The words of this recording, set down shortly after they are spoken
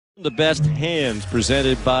The best hands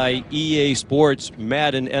presented by EA Sports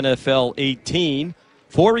Madden NFL 18.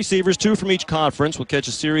 4 receivers, 2 from each conference, will catch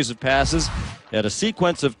a series of passes at a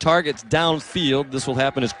sequence of targets downfield. This will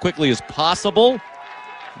happen as quickly as possible.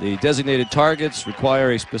 The designated targets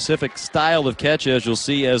require a specific style of catch, as you'll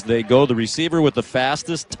see as they go. The receiver with the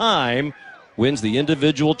fastest time wins the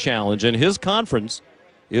individual challenge, and his conference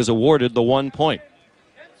is awarded the 1 point.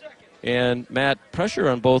 And, Matt, pressure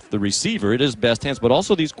on both the receiver, it is best hands, but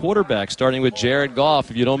also these quarterbacks, starting with Jared Goff.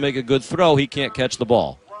 If you don't make a good throw, he can't catch the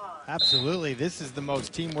ball. Absolutely. This is the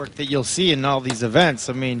most teamwork that you'll see in all these events.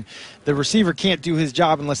 I mean, the receiver can't do his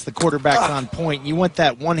job unless the quarterback's on point. You want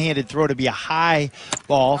that one-handed throw to be a high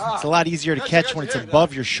ball. It's a lot easier to catch when it's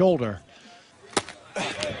above your shoulder.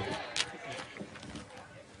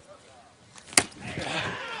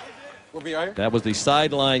 That was the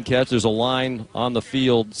sideline catch. There's a line on the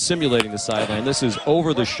field simulating the sideline. This is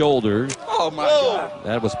over the shoulder. Oh, my God.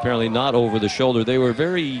 That was apparently not over the shoulder. They were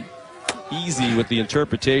very easy with the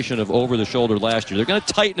interpretation of over the shoulder last year. They're going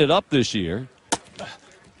to tighten it up this year.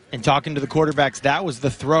 And talking to the quarterbacks, that was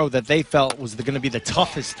the throw that they felt was going to be the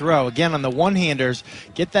toughest throw. Again, on the one-handers,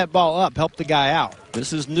 get that ball up, help the guy out.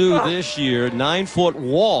 This is new this year. 9-foot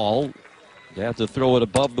wall. They have to throw it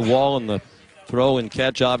above the wall, and the throw and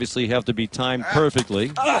catch obviously have to be timed perfectly.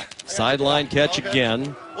 Sideline catch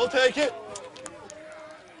again. We'll take it.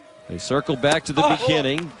 They circle back to the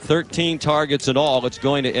beginning. 13 targets in all. It's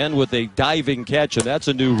going to end with a diving catch, and that's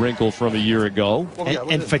a new wrinkle from a year ago.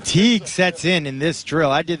 And fatigue sets in this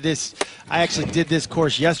drill. I actually did this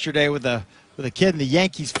course yesterday with a kid in the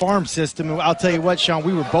Yankees farm system. And I'll tell you what, Sean,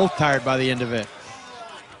 we were both tired by the end of it.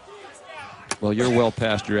 Well, you're well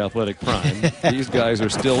past your athletic prime. These guys are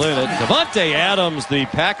still in it. Davante Adams, the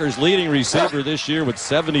Packers' leading receiver this year with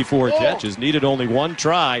 74 catches, needed only 1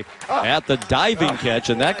 try at the diving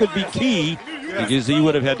catch, and that could be key because he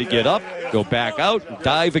would have had to get up, go back out,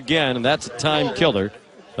 dive again, and that's a time killer.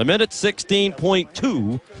 A minute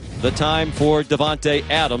 16.2, the time for Davante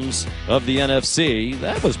Adams of the NFC.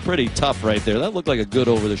 That was pretty tough right there. That looked like a good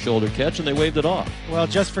over-the-shoulder catch, and they waved it off. Well,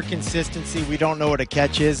 just for consistency, we don't know what a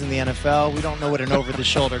catch is in the NFL. We don't know what an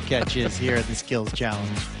over-the-shoulder catch is here at the Skills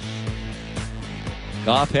Challenge.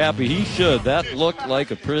 Goff happy he should. That looked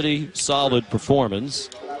like a pretty solid performance.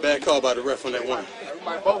 Bad call by the ref on that one.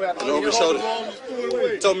 An over-the-shoulder.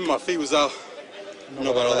 Told me my feet was out. I don't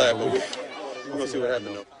know about all that, but we're going to see what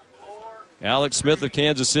happened, though. Alex Smith of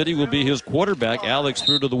Kansas City will be his quarterback. Alex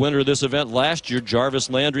threw to the winner of this event last year, Jarvis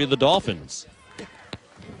Landry of the Dolphins.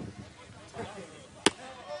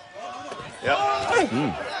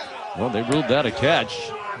 Well, they ruled that a catch.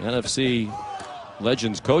 NFC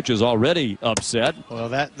Legends coach is already upset. Well,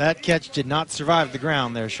 that catch did not survive the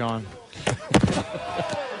ground there, Sean.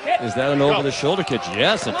 Is that an over-the-shoulder catch?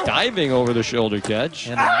 Yes, a diving over-the-shoulder catch.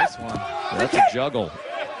 And a nice one. That's a juggle.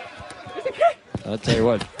 I'll tell you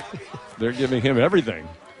what, they're giving him everything.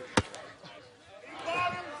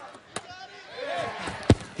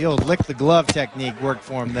 He'll lick the glove technique worked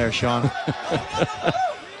for him there, Sean.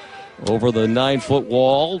 Over the 9-foot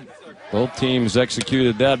wall. Both teams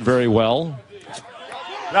executed that very well.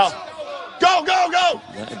 No. Go, go, go!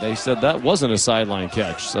 They said that wasn't a sideline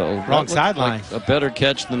catch. So wrong sideline. Like a better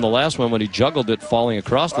catch than the last one when he juggled it falling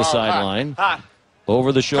across the sideline.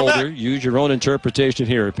 Over the shoulder. Use your own interpretation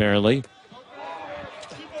here, apparently.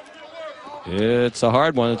 It's a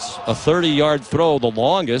hard one. It's a 30-yard throw, the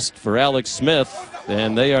longest for Alex Smith,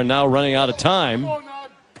 and they are now running out of time.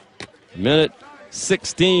 Minute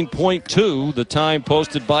 16.2, the time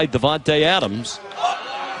posted by Davante Adams.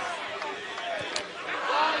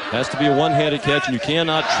 Has to be a one-handed catch, and you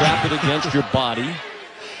cannot trap it against your body.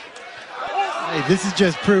 Hey, this is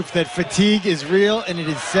just proof that fatigue is real, and it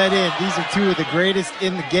is set in. These are 2 of the greatest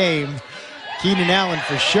in the game. Keenan Allen,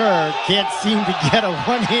 for sure, can't seem to get a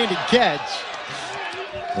one-handed catch.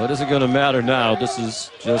 What is it going to matter now? This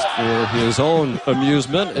is just for his own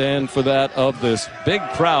amusement and for that of this big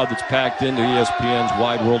crowd that's packed into ESPN's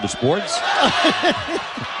Wide World of Sports.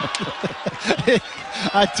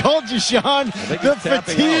 I told you, Sean,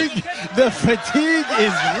 the fatigue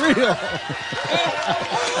is real.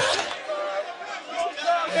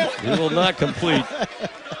 He will not complete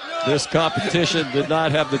this competition. Did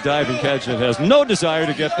not have the diving catch and has no desire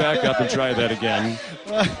to get back up and try that again.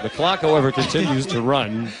 The clock, however, continues to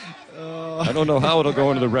run. I don't know how it'll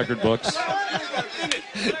go into the record books.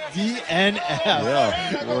 DNF.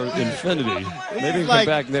 Yeah, or infinity. Maybe he'll come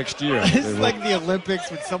back next year. It's like the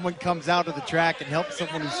Olympics when someone comes out of the track and helps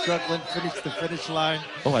someone who's struggling finish the finish line.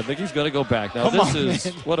 Oh, I think he's going to go back. Now,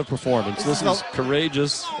 what a performance. This is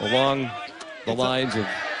courageous along the lines of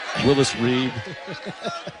Willis Reed.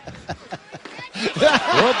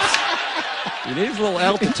 Whoops. He needs a little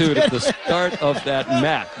altitude at the start of that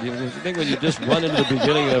mat. You think when you just run into the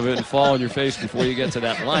beginning of it and fall on your face before you get to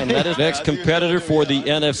that line. That is next competitor for the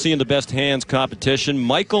NFC in the best hands competition,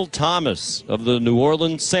 Michael Thomas of the New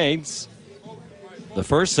Orleans Saints. The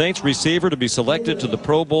first Saints receiver to be selected to the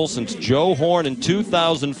Pro Bowl since Joe Horn in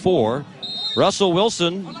 2004. Russell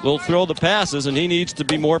Wilson will throw the passes, and he needs to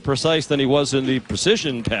be more precise than he was in the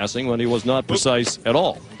precision passing when he was not precise at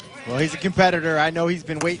all. Well, he's a competitor. I know he's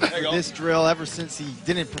been waiting for this drill ever since he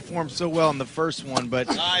didn't perform so well in the first one, but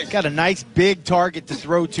he's got a nice big target to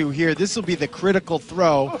throw to here. This will be the critical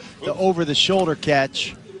throw, the over-the-shoulder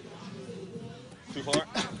catch. Too far?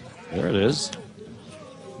 There it is.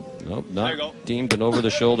 Nope, not deemed an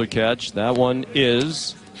over-the-shoulder catch. That one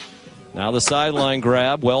is. Now the sideline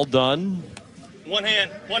grab. Well done. One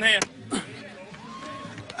hand. One hand.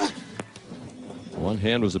 One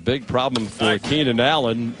hand was a big problem for Keenan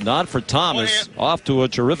Allen, not for Thomas. Off to a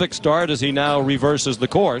terrific start as he now reverses the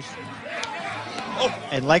course.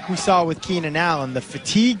 And like we saw with Keenan Allen, the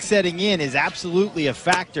fatigue setting in is absolutely a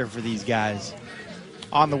factor for these guys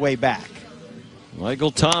on the way back.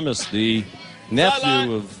 Michael Thomas, the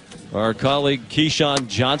nephew of our colleague Keyshawn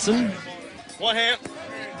Johnson. One hand.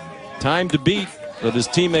 Time to beat of his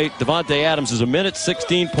teammate Devontae Adams is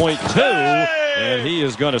 1:16.2. And he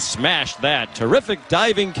is going to smash that. Terrific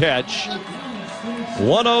diving catch.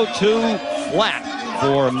 102 flat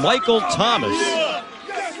for Michael Thomas.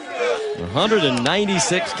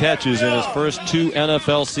 196 catches in his first 2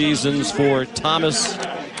 NFL seasons for Thomas.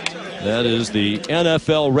 That is the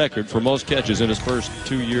NFL record for most catches in his first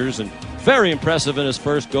 2 years, and very impressive in his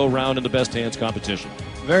first go-round in the best hands competition.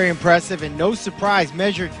 Very impressive, and no surprise,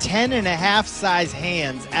 measured 10.5 size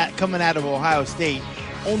hands coming out of Ohio State.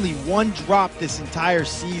 Only 1 drop this entire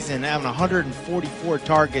season on 144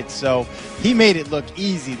 targets, so he made it look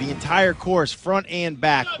easy. The entire course, front and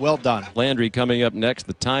back, well done. Landry coming up next,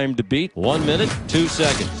 the time to beat, 1 minute, 2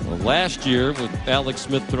 seconds. Well, last year, with Alex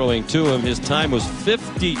Smith throwing to him, his time was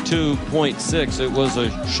 52.6. It was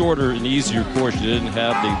a shorter and easier course. You didn't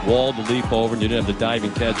have the wall to leap over, and you didn't have the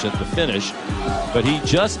diving catch at the finish. But he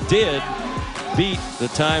just did beat the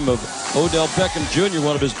time of Odell Beckham Jr.,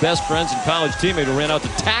 one of his best friends and college teammate, who ran out to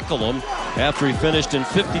tackle him after he finished in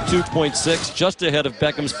 52.6, just ahead of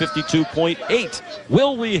Beckham's 52.8.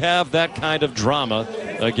 Will we have that kind of drama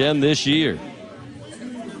again this year?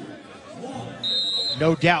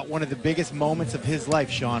 No doubt one of the biggest moments of his life,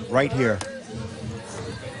 Sean, right here.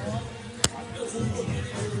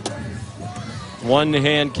 One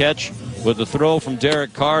hand catch with the throw from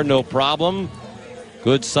Derek Carr, no problem.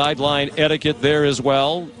 Good sideline etiquette there as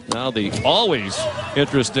well. Now the always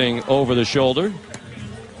interesting over the shoulder.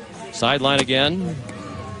 Sideline again.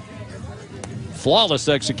 Flawless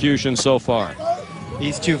execution so far.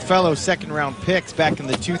 These two fellow second-round picks back in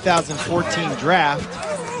the 2014 draft.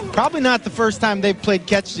 Probably not the first time they've played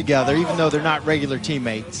catch together, even though they're not regular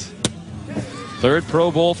teammates. Third Pro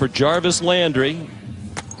Bowl for Jarvis Landry.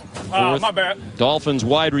 My bad. Dolphins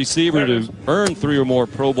wide receiver to earn 3 or more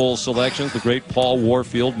Pro Bowl selections. The great Paul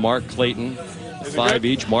Warfield, Mark Clayton, 5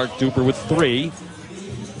 each. Mark Duper with 3.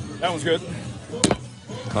 That one's good.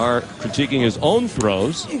 Carr critiquing his own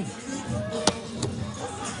throws. You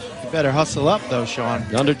better hustle up, though, Sean.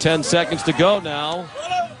 Under 10 seconds to go now.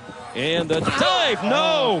 And the dive,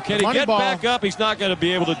 no! Can he get back up? He's not going to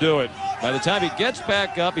be able to do it. By the time he gets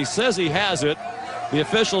back up, he says he has it. The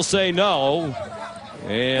officials say no.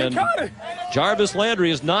 And Jarvis Landry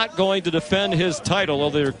is not going to defend his title,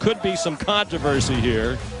 although there could be some controversy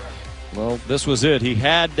here. Well, this was it. He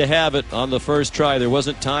had to have it on the first try. There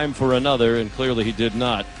wasn't time for another, and clearly he did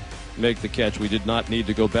not make the catch. We did not need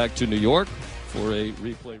to go back to New York for a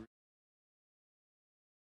replay.